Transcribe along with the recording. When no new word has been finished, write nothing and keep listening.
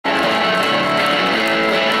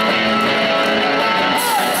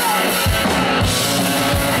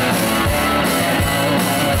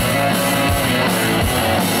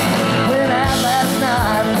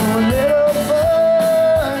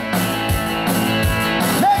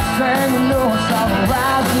and the north saw the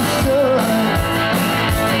rising sun.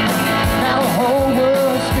 Now the whole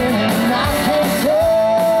world's spinning and I can't tell.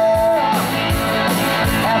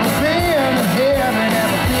 Have I been to heaven,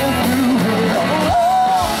 have I been through hell?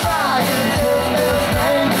 Oh, my, in the church bells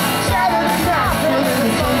ring, Saturday night, feeling the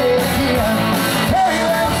Sunday again. Tell you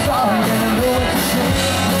I'm sorry and I know what to say.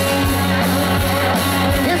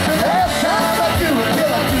 It's the last time I do it till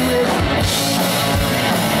I do it.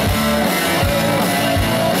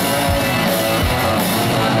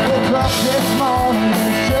 Woke up this morning,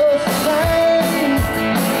 it's just the same.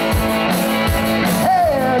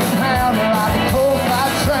 Head pounding like a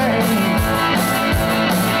coal-fired train.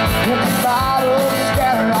 Empty bottles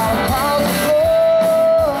scattered all across the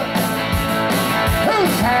floor.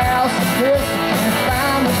 Whose house is this? I can't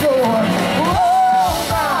find the door. Oh,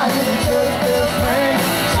 my, in the church bells ring.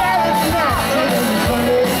 Saturday night, feeling the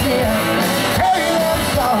Sunday again. Tell you I'm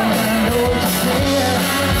sorry and I know what you're saying.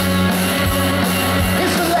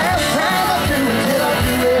 It's the last time I do it till I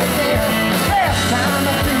do it again. Last time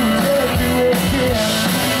I do it till I do it again.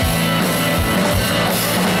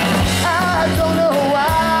 I don't know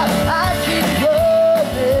why I keep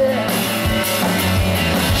running.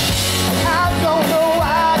 I don't know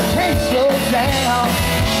why I can't slow down.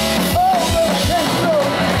 Oh, but I can't slow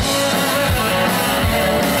down.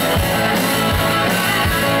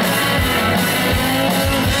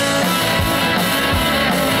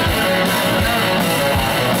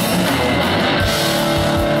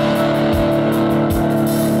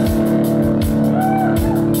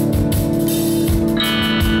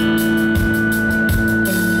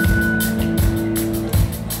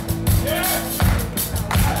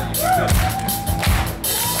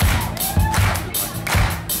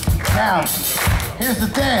 Now, here's the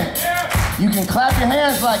thing. You can clap your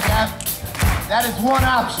hands like that. That is one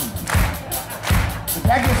option. But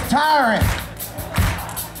that gets tiring.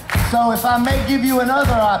 So if I may give you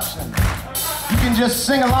another option, you can just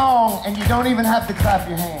sing along and you don't even have to clap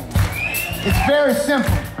your hands. It's very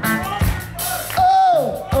simple.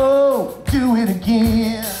 Oh, oh, do it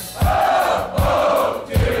again. Oh, oh,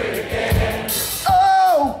 do it again.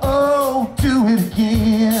 Oh, oh, do it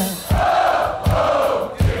again.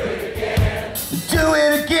 Do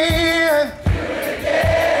it again.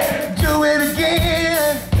 Do it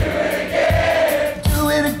again. Do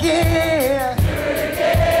it again.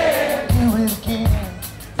 Do it again.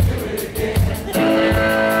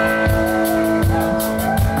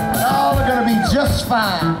 And all are gonna be just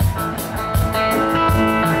fine.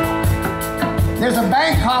 There's a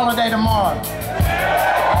bank holiday tomorrow.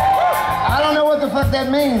 I don't know what the fuck that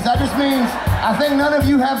means. That just means I think none of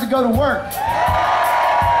you have to go to work.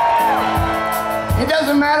 It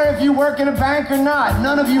doesn't matter if you work in a bank or not.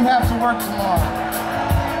 None of you have to work tomorrow.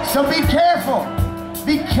 So be careful.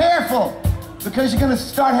 Be careful. Because you're going to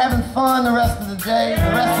start having fun the rest of the day,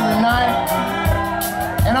 the rest of the night.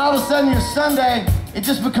 And all of a sudden your Sunday, it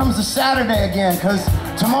just becomes a Saturday again because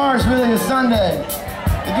tomorrow's really a Sunday.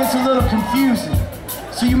 It gets a little confusing.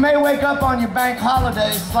 So you may wake up on your bank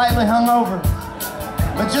holiday slightly hungover.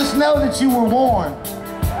 But just know that you were warned.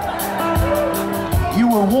 You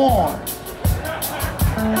were warned.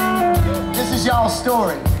 This is y'all's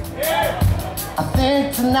story. I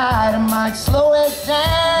think tonight I might slow it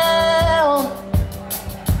down.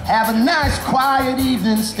 Have a nice quiet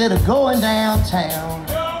evening instead of going downtown.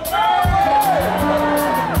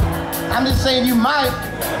 I'm just saying you might.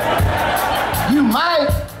 You might.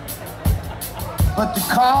 But the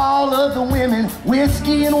call of the women,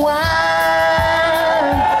 whiskey and wine.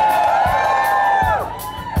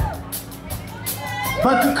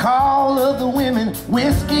 But the call of the women,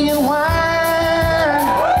 whiskey and wine,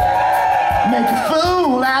 make a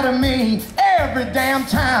fool out of me every damn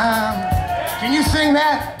time. Can you sing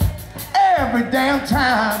that? Every damn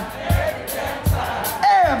time.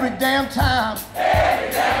 Every damn time. Every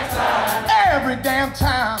damn time. Every damn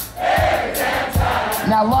time. Every damn time.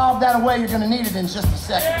 Now log that away, you're gonna need it in just a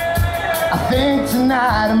second. I think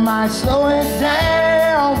tonight I might slow it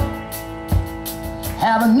down.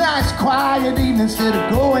 Have a nice quiet evening instead of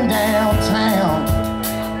going downtown.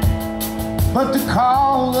 But the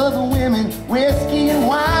call of the women, whiskey and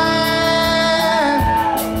wine,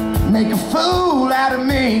 make a fool out of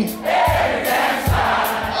me every damn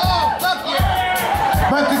time. Oh, fuck yeah.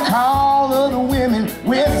 But the call of the women,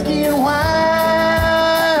 whiskey and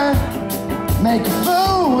wine, make a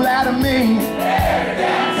fool out of me every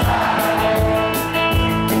damn time.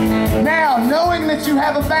 Now, knowing that you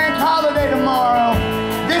have a bank holiday tomorrow,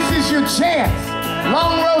 this is your chance.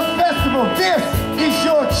 Long Road Festival, this is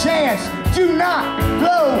your chance. Do not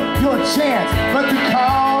blow your chance. But the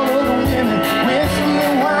call of the women, whiskey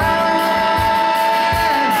and wine.